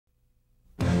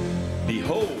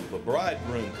Behold, the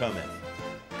bridegroom cometh.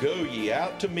 Go ye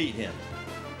out to meet him.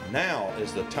 Now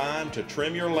is the time to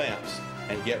trim your lamps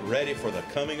and get ready for the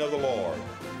coming of the Lord.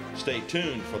 Stay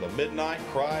tuned for the Midnight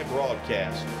Cry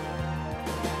broadcast.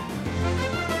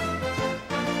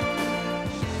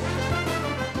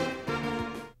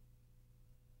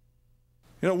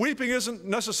 You know, weeping isn't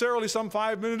necessarily some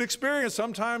 5-minute experience.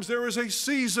 Sometimes there is a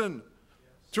season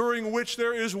during which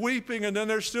there is weeping, and then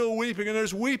there's still weeping, and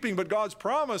there's weeping. But God's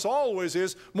promise always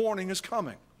is morning is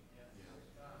coming.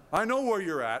 I know where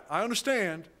you're at. I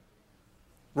understand.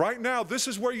 Right now, this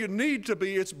is where you need to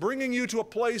be. It's bringing you to a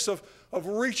place of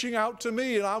reaching out to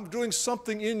me, and I'm doing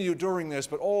something in you during this.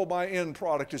 But oh, my end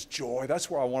product is joy.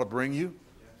 That's where I want to bring you.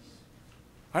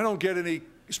 I don't get any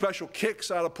special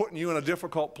kicks out of putting you in a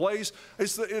difficult place.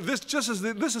 This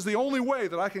is the only way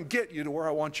that I can get you to where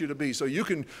I want you to be, so you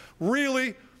can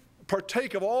really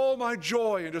partake of all my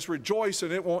joy and just rejoice,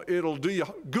 and it'll do you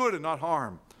good and not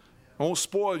harm. It won't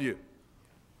spoil you.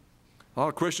 A lot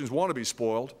of Christians want to be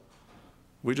spoiled.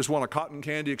 We just want a cotton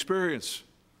candy experience.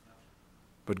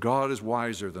 But God is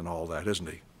wiser than all that, isn't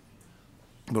he?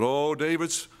 But oh,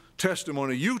 David's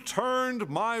testimony, you turned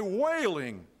my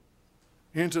wailing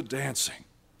into dancing.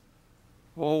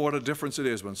 Oh, what a difference it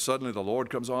is when suddenly the Lord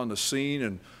comes on the scene,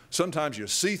 and sometimes you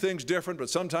see things different, but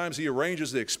sometimes he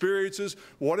arranges the experiences.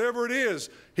 Whatever it is,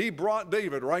 he brought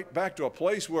David right back to a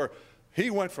place where he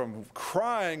went from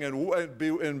crying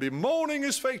and bemoaning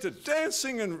his fate to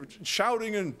dancing and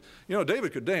shouting. And, you know,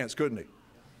 David could dance, couldn't he?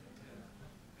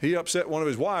 He upset one of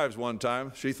his wives one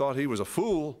time. She thought he was a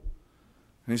fool.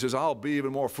 And he says, I'll be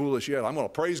even more foolish yet. I'm going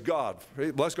to praise God.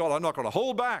 Bless God, I'm not going to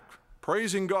hold back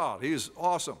praising God. He is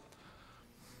awesome.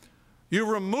 You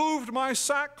removed my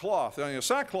sackcloth. I mean,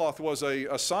 sackcloth was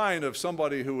a sign of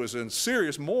somebody who was in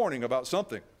serious mourning about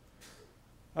something.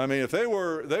 I mean, if they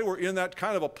were in that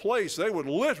kind of a place, they would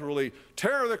literally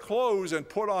tear their clothes and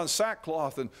put on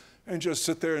sackcloth and just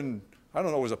sit there, and I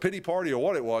don't know, it was a pity party or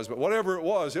what it was, but whatever it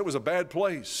was a bad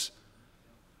place.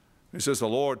 He says the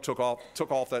Lord took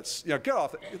off that, you know,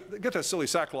 get that silly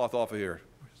sackcloth off of here.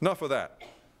 Enough of that.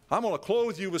 I'm going to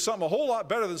clothe you with something a whole lot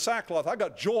better than sackcloth. I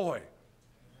got joy.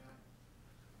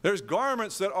 There's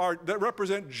garments that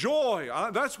represent joy.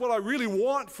 That's what I really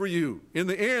want for you in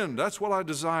the end. That's what I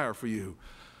desire for you.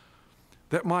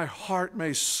 That my heart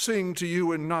may sing to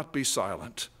you and not be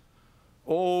silent.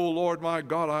 Oh, Lord my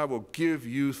God, I will give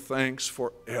you thanks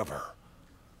forever.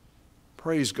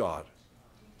 Praise God.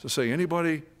 So say,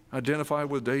 anybody identify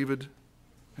with David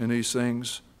in these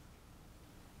things?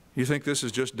 You think this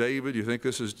is just David? You think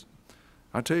this is...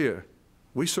 I tell you,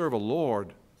 we serve a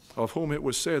Lord of whom it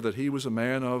was said that he was a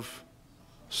man of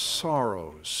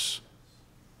sorrows,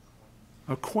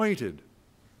 acquainted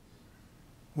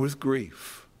with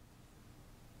grief.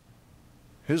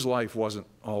 His life wasn't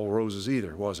all roses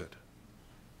either, was it?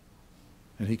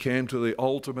 And he came to the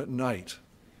ultimate night.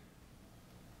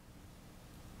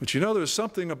 But you know, there's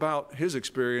something about his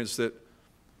experience that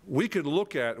we could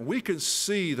look at, and we can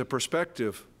see the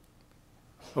perspective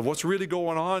of what's really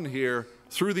going on here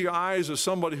through the eyes of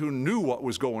somebody who knew what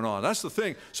was going on. That's the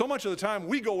thing. So much of the time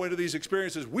we go into these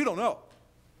experiences, we don't know.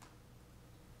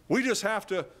 We just have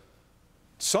to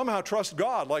somehow trust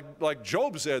God. Like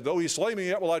Job said, though he slay me,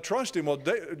 yet will I trust him. Well,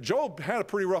 Job had a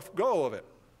pretty rough go of it.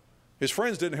 His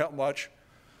friends didn't help much.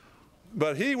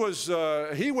 But he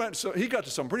got to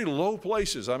some pretty low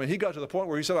places. I mean, he got to the point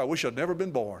where he said, I wish I'd never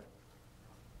been born.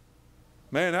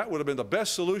 Man, that would have been the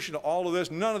best solution to all of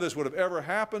this. None of this would have ever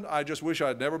happened. I just wish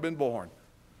I'd never been born.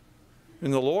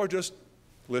 And the Lord just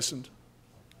listened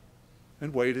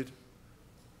and waited.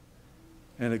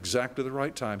 And exactly the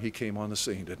right time, he came on the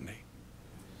scene, didn't he?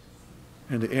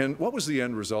 And the end, what was the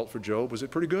end result for Job? Was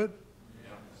it pretty good?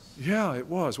 Yes. Yeah, it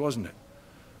was, wasn't it?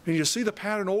 And you see the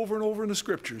pattern over and over in the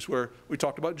scriptures, where we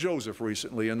talked about Joseph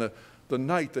recently and the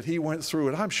night that he went through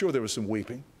it. I'm sure there was some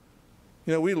weeping.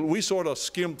 You know, we sort of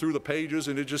skim through the pages,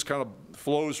 and it just kind of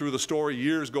flows through the story.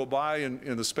 Years go by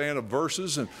in the span of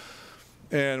verses,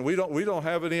 and we don't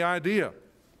have any idea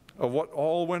of what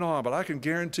all went on. But I can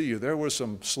guarantee you there were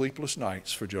some sleepless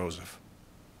nights for Joseph.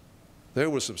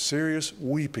 There was some serious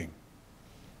weeping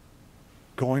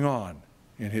going on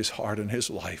in his heart and his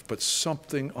life, but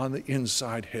something on the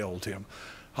inside held him.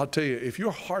 I'll tell you, if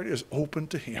your heart is open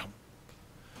to him,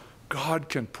 God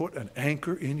can put an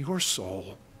anchor in your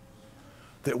soul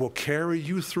that will carry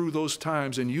you through those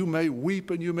times, and you may weep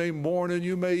and you may mourn and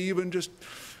you may even just,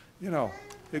 you know,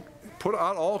 put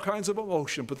out all kinds of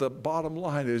emotion, but the bottom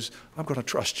line is, I'm going to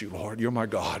trust you, Lord. You're my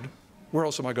God. Where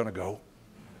else am I going to go?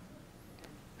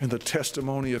 And the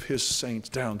testimony of his saints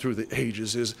down through the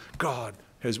ages is God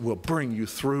will bring you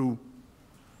through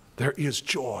There is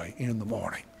joy in the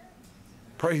morning.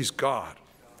 Praise God.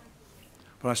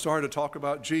 When I started to talk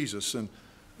about Jesus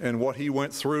and what he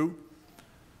went through,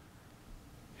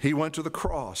 he went to the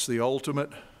cross, the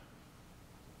ultimate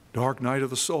dark night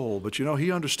of the soul. But you know,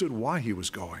 he understood why he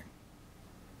was going.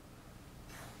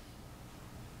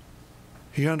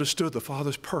 He understood the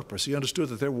Father's purpose. He understood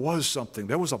that there was something.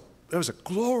 There was a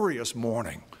glorious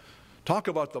morning. Talk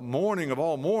about the morning of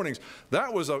all mornings.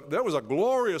 That was a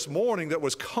glorious morning that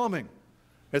was coming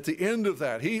at the end of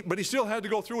that. But he still had to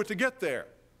go through it to get there.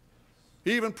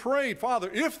 He even prayed,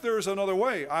 Father, if there's another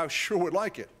way, I sure would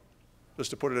like it. Just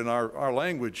to put it in our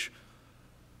language.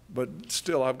 But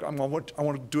still, I want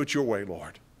to do it your way,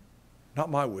 Lord. Not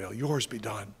my will, yours be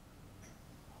done.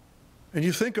 And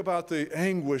you think about the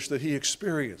anguish that he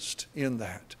experienced in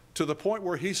that, to the point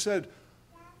where he said,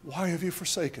 why have you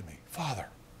forsaken me, Father?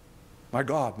 My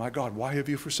God, why have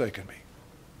you forsaken me?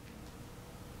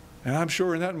 And I'm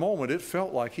sure in that moment it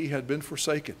felt like he had been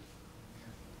forsaken.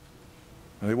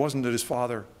 And it wasn't that his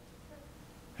father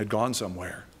had gone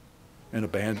somewhere and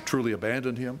truly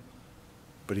abandoned him,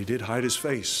 but he did hide his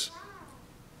face,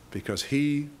 because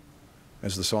he,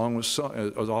 as the song was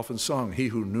often sung, he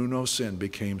who knew no sin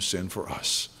became sin for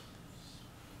us,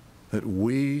 that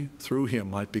we through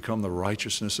him might become the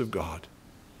righteousness of God.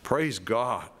 Praise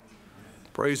God.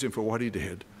 Praise him for what he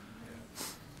did.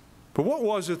 But what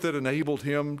was it that enabled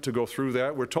him to go through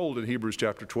that? We're told in Hebrews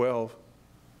chapter 12.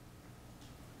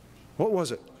 What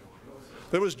was it?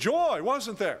 There was joy,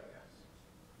 wasn't there?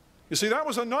 You see, that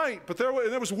was a night, but there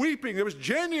was weeping. There was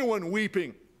genuine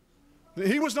weeping.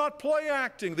 He was not play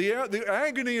acting. The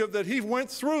agony that he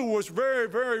went through was very,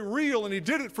 very real, and he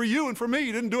did it for you and for me.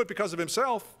 He didn't do it because of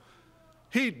himself.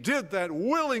 He did that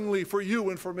willingly for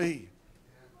you and for me.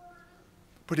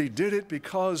 But he did it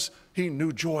because he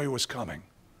knew joy was coming.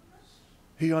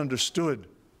 He understood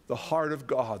the heart of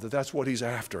God, that that's what he's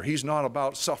after. He's not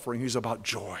about suffering, he's about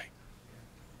joy.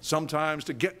 Sometimes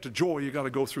to get to joy, you got to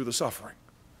go through the suffering.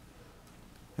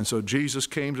 And so Jesus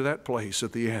came to that place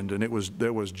at the end, and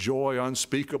there was joy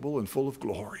unspeakable and full of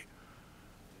glory.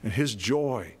 And his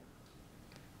joy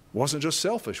wasn't just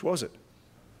selfish, was it?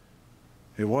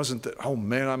 It wasn't that, oh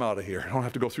man, I'm out of here. I don't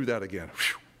have to go through that again.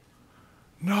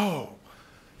 Whew. No.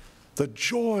 The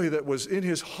joy that was in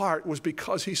his heart was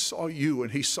because he saw you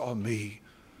and he saw me.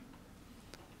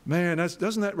 Man,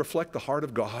 doesn't that reflect the heart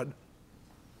of God?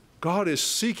 God is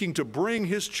seeking to bring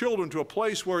his children to a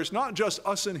place where it's not just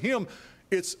us and him,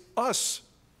 it's us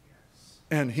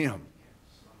and him.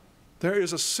 There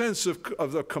is a sense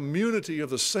of the community of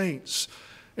the saints.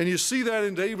 And you see that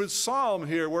in David's psalm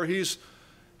here, where he's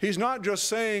not just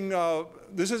saying,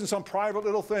 this isn't some private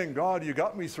little thing. God, you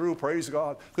got me through, praise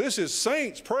God. This is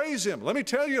saints, praise him. Let me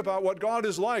tell you about what God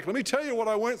is like. Let me tell you what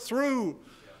I went through.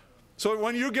 So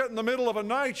when you get in the middle of a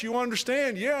night, you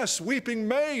understand, yes, weeping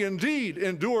may indeed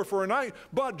endure for a night,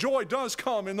 but joy does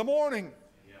come in the morning.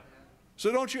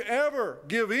 So don't you ever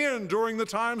give in during the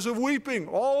times of weeping.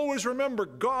 Always remember,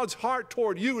 God's heart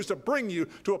toward you is to bring you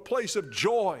to a place of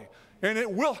joy. And it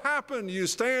will happen. You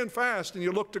stand fast and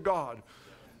you look to God,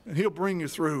 and he'll bring you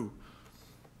through.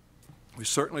 We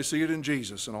certainly see it in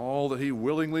Jesus and all that he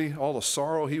willingly, all the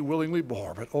sorrow he willingly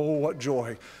bore. But oh, what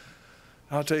joy.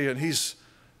 I'll tell you, and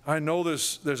I know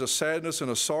there's a sadness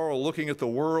and a sorrow looking at the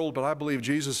world, but I believe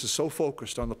Jesus is so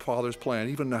focused on the Father's plan,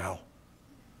 even now.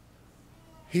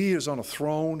 He is on a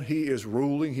throne. He is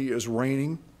ruling. He is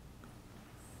reigning.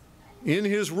 In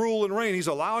his rule and reign, he's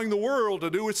allowing the world to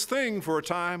do its thing for a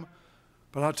time.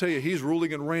 But I'll tell you, he's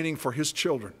ruling and reigning for his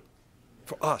children,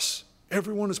 for us.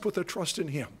 Everyone has put their trust in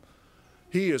him.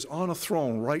 He is on a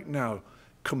throne right now,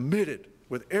 committed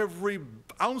with every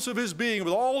ounce of his being,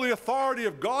 with all the authority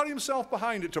of God himself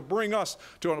behind it, to bring us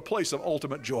to a place of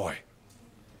ultimate joy.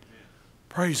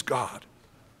 Praise God.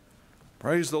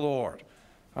 Praise the Lord.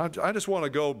 I just want to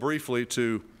go briefly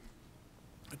to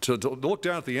look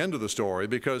down at the end of the story,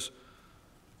 because,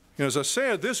 you know, as I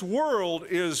said, this world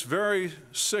is very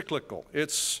cyclical.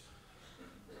 It's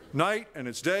night and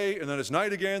it's day, and then it's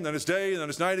night again, then it's day, and then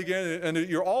it's night again, and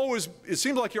it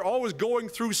seems like you're always going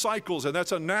through cycles, and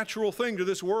that's a natural thing to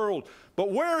this world.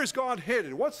 But where is God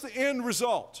headed? What's the end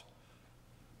result?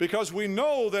 Because we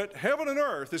know that heaven and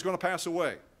earth is going to pass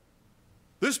away.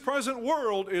 This present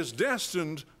world is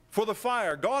destined for the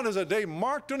fire. God has a day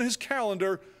marked on his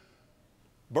calendar: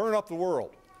 burn up the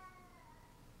world.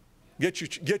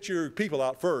 Get your people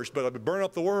out first, but burn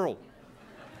up the world.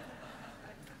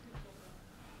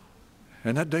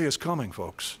 And that day is coming,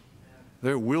 folks.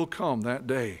 There will come that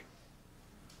day.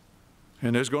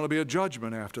 And there's going to be a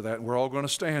judgment after that, and we're all going to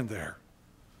stand there.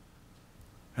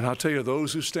 And I'll tell you,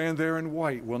 those who stand there in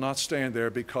white will not stand there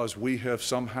because we have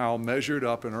somehow measured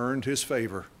up and earned his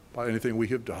favor by anything we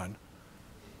have done.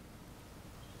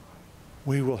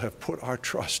 We will have put our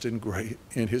trust in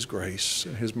his grace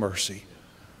and his mercy.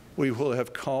 We will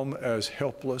have come as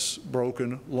helpless,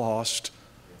 broken, lost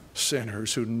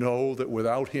sinners who know that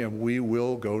without him we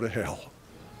will go to hell.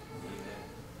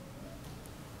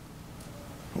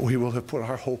 We will have put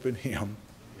our hope in him.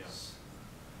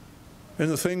 And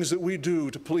the things that we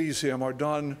do to please him are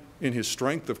done in his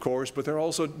strength, of course, but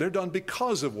they're done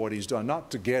because of what he's done, not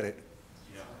to get it.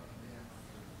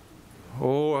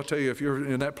 Oh, I'll tell you, if you're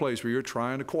in that place where you're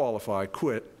trying to qualify,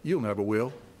 quit. You'll never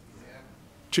will.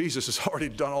 Jesus has already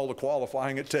done all the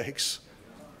qualifying it takes.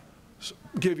 So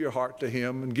give your heart to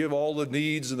him and give all the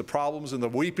needs and the problems and the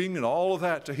weeping and all of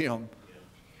that to him.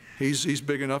 He's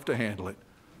big enough to handle it.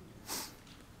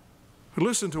 But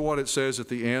listen to what it says at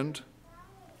the end.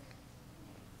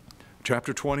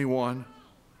 Chapter 21.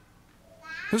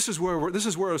 This is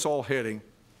where it's all heading.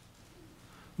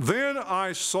 Then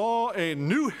I saw a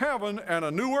new heaven and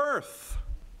a new earth.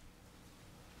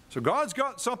 So God's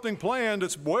got something planned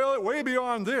that's way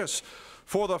beyond this.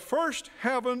 For the first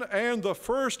heaven and the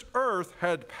first earth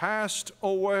had passed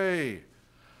away,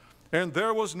 and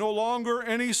there was no longer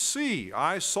any sea.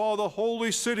 I saw the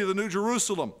holy city, the New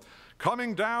Jerusalem,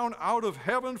 coming down out of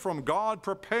heaven from God,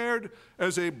 prepared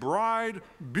as a bride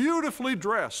beautifully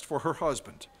dressed for her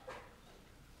husband.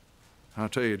 I'll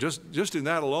tell you, just in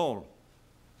that alone,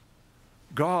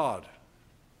 God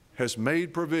has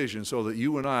made provision so that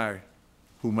you and I,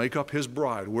 who make up his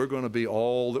bride, we're going to be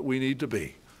all that we need to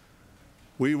be.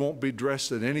 We won't be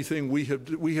dressed in anything we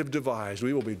have devised.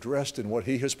 We will be dressed in what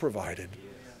he has provided,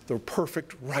 the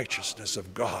perfect righteousness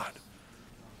of God.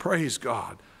 Praise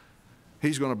God.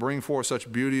 He's going to bring forth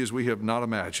such beauty as we have not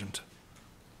imagined.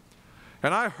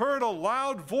 And I heard a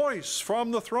loud voice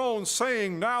from the throne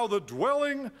saying, now the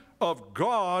dwelling of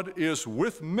God is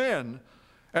with men,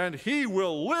 and he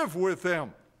will live with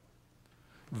them.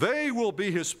 They will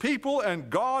be his people, and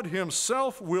God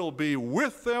himself will be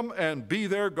with them and be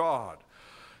their God.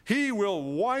 He will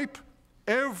wipe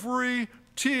every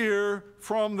tear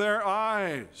from their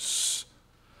eyes.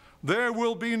 There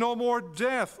will be no more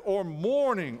death or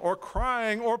mourning or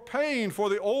crying or pain, for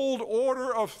the old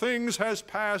order of things has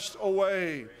passed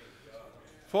away.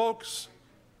 Folks,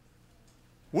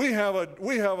 we have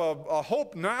a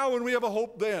hope now and we have a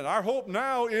hope then. Our hope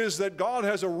now is that God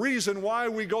has a reason why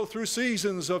we go through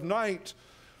seasons of night.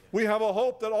 We have a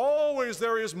hope that always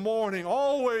there is morning.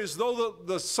 Always, though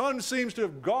the sun seems to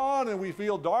have gone and we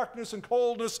feel darkness and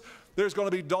coldness, there's going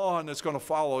to be dawn that's going to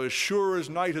follow. As sure as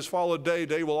night has followed day,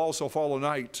 day will also follow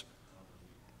night.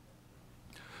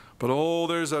 But oh,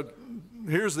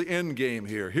 here's the end game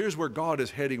here. Here's where God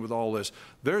is heading with all this.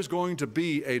 There's going to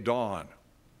be a dawn.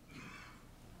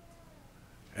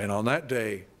 And on that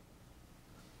day,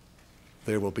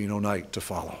 there will be no night to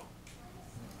follow.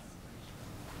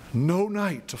 No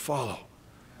night to follow.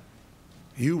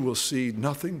 You will see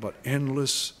nothing but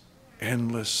endless,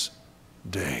 endless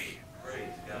day.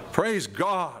 Praise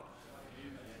God.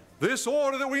 This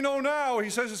order that we know now, he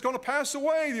says it's going to pass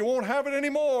away. You won't have it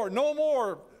anymore. No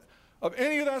more of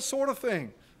any of that sort of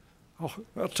thing. Oh,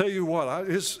 I'll tell you what,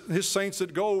 his saints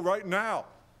that go right now,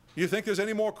 you think there's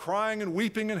any more crying and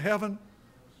weeping in heaven?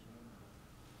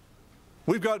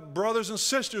 We've got brothers and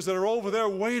sisters that are over there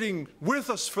waiting with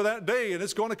us for that day, and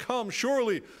it's going to come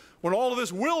surely when all of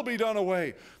this will be done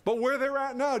away. But where they're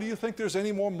at now, do you think there's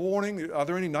any more mourning? Are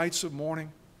there any nights of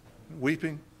mourning,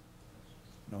 weeping?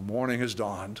 No, morning has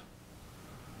dawned.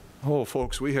 Oh,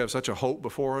 folks, we have such a hope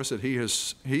before us that he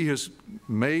has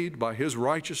made by his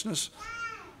righteousness.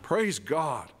 Praise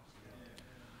God.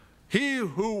 He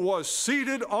who was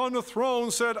seated on the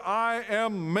throne said, I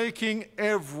am making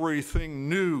everything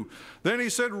new. Then he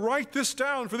said, write this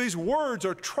down, for these words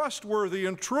are trustworthy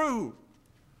and true.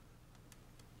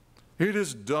 It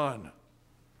is done.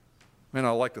 Man, I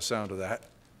like the sound of that.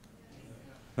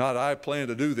 Not I plan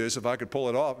to do this if I could pull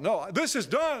it off. No, this is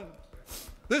done.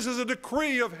 This is a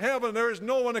decree of heaven. There is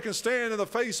no one that can stand in the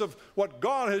face of what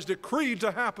God has decreed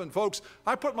to happen, folks.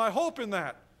 I put my hope in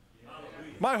that.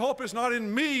 My hope is not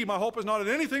in me. My hope is not in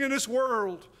anything in this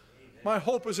world. My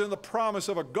hope is in the promise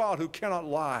of a God who cannot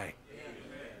lie.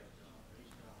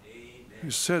 He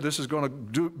said this is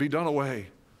going to be done away.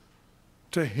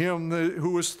 To him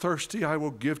who is thirsty, I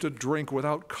will give to drink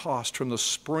without cost from the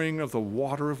spring of the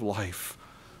water of life.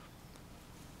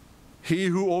 He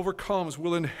who overcomes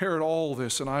will inherit all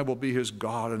this, and I will be his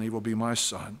God, and he will be my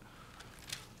son.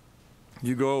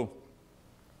 You go,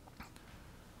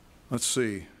 let's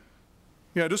see.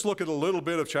 Yeah, just look at a little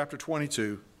bit of chapter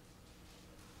 22.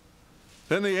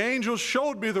 Then the angel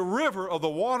showed me the river of the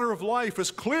water of life,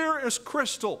 as clear as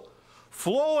crystal,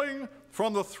 flowing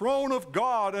from the throne of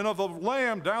God and of the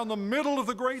Lamb down the middle of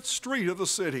the great street of the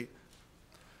city.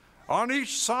 On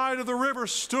each side of the river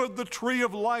stood the tree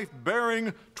of life,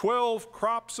 bearing 12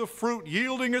 crops of fruit,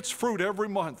 yielding its fruit every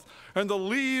month. And the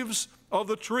leaves of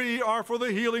the tree are for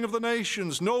the healing of the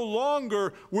nations. No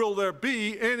longer will there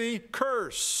be any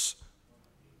curse.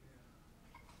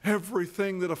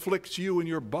 Everything that afflicts you in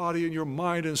your body and your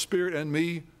mind and spirit and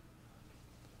me,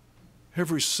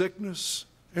 every sickness,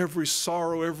 every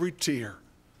sorrow, every tear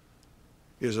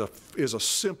is a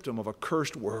symptom of a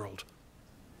cursed world.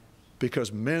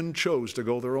 Because men chose to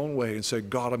go their own way and say,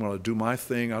 God, I'm going to do my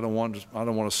thing. I don't want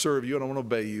to serve you. I don't want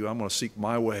to obey you. I'm going to seek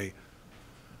my way.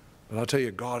 But I'll tell you,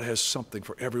 God has something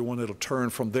for everyone that'll turn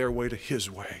from their way to his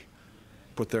way.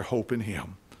 Put their hope in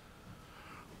him.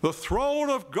 The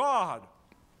throne of God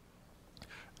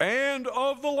and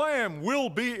of the Lamb will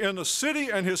be in the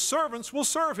city, and his servants will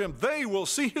serve him. They will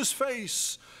see his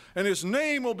face, and his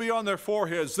name will be on their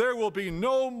foreheads. There will be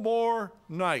no more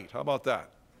night. How about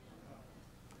that?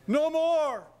 No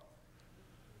more.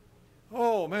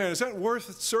 Oh man, is that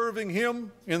worth serving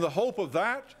him in the hope of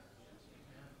that?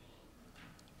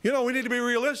 You know, we need to be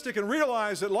realistic and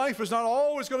realize that life is not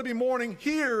always going to be morning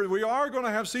here. We are going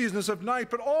to have seasons of night,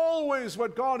 but always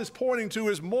what God is pointing to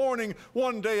is morning.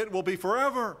 One day it will be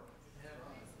forever.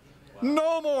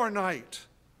 No more night.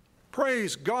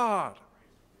 Praise God.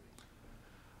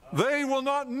 They will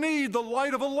not need the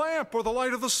light of a lamp or the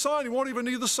light of the sun. You won't even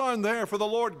need the sun there, for the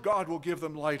Lord God will give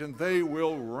them light, and they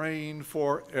will reign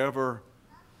forever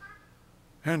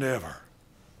and ever.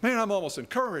 Man, I'm almost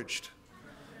encouraged.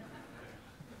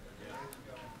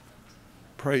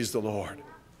 Praise the Lord.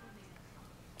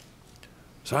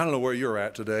 So I don't know where you're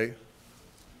at today.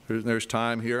 There's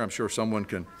time here. I'm sure someone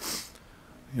can,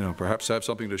 perhaps have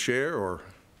something to share, or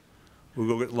we'll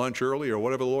go get lunch early, or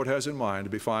whatever the Lord has in mind.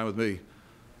 It'd be fine with me.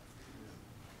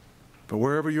 But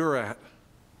wherever you're at,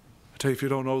 I tell you, if you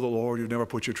don't know the Lord, you've never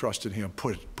put your trust in him,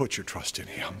 put your trust in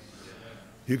him.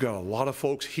 You've got a lot of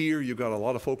folks here, you've got a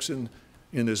lot of folks in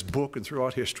this book and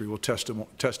throughout history will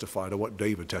testify to what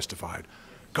David testified.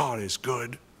 God is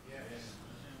good.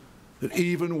 That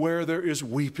even where there is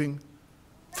weeping,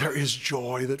 there is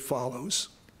joy that follows.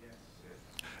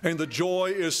 And the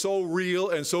joy is so real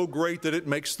and so great that it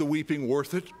makes the weeping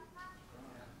worth it.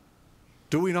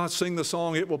 Do we not sing the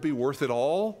song, "It will be worth it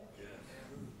all"?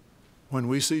 When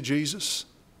we see Jesus?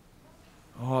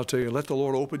 Oh, I'll tell you, let the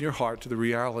Lord open your heart to the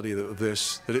reality of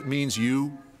this, that it means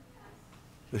you,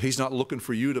 that he's not looking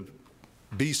for you to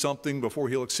be something before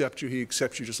he'll accept you. He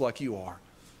accepts you just like you are.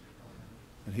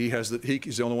 And he's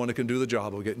the only one that can do the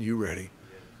job of getting you ready.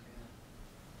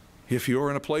 If you're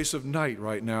in a place of night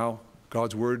right now,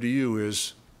 God's word to you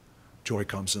is, joy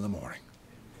comes in the morning.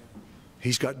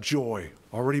 He's got joy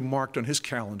already marked on his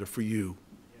calendar for you.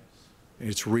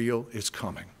 It's real, it's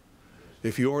coming.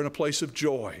 If you're in a place of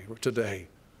joy today,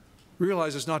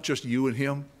 realize it's not just you and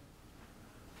him.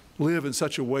 Live in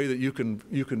such a way that you can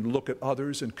look at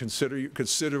others and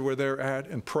consider where they're at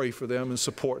and pray for them and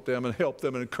support them and help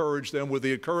them and encourage them with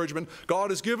the encouragement God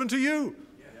has given to you.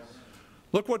 Yes.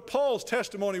 Look what Paul's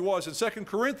testimony was in 2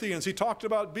 Corinthians. He talked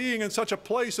about being in such a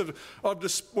place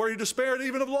where he despaired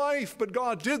even of life, but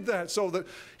God did that so that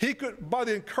he could, by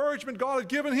the encouragement God had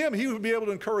given him, he would be able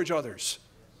to encourage others.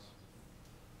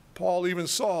 Paul even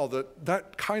saw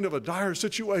that kind of a dire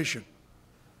situation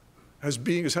as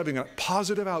having a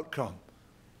positive outcome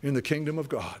in the kingdom of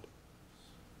God.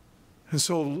 And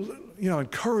so,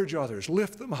 encourage others,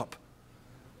 lift them up.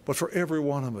 But for every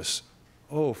one of us,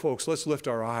 oh, folks, let's lift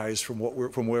our eyes from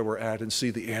where we're at and see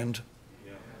the end.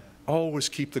 Yeah. Always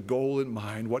keep the goal in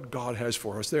mind, what God has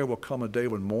for us. There will come a day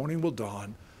when morning will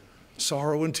dawn,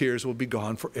 sorrow and tears will be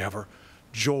gone forever.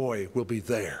 Joy will be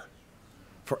there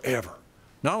forever.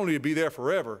 Not only will it be there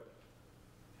forever,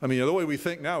 the way we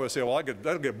think now is say, well,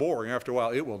 that'll get boring after a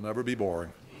while. It will never be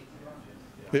boring.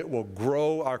 It will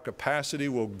grow, our capacity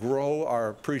will grow, our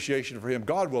appreciation for him.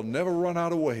 God will never run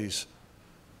out of ways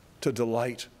to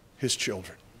delight his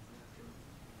children.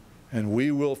 And we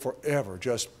will forever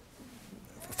just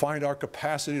find our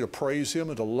capacity to praise him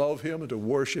and to love him and to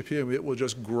worship him. It will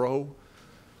just grow.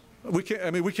 We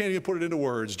can't even put it into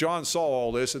words. John saw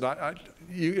all this, and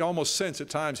you almost sense at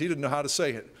times he didn't know how to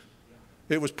say it.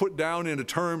 It was put down into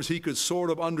terms he could sort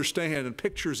of understand and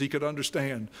pictures he could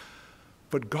understand.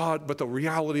 But the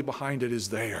reality behind it is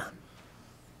there.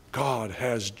 God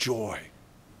has joy,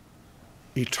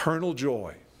 eternal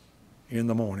joy in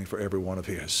the morning for every one of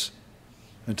his.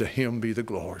 And to him be the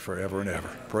glory forever and ever.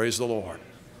 Praise the Lord.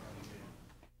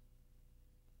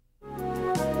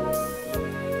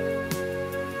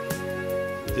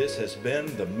 This has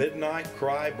been the Midnight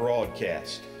Cry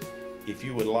broadcast. If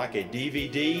you would like a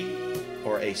DVD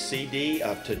or a CD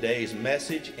of today's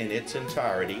message in its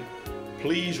entirety,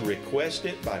 please request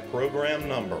it by program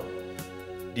number.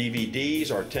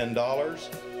 DVDs are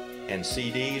 $10 and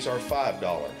CDs are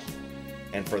 $5.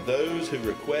 And for those who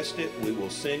request it, we will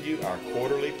send you our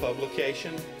quarterly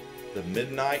publication, The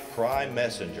Midnight Cry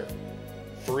Messenger,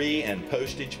 free and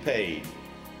postage paid.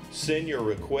 Send your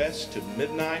request to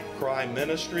Midnight Cry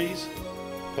Ministries,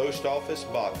 Post Office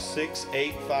Box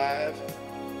 685,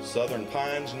 Southern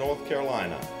Pines, North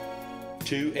Carolina,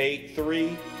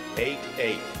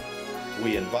 28388.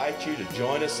 We invite you to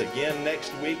join us again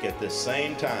next week at this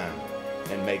same time,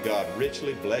 and may God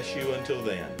richly bless you until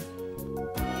then.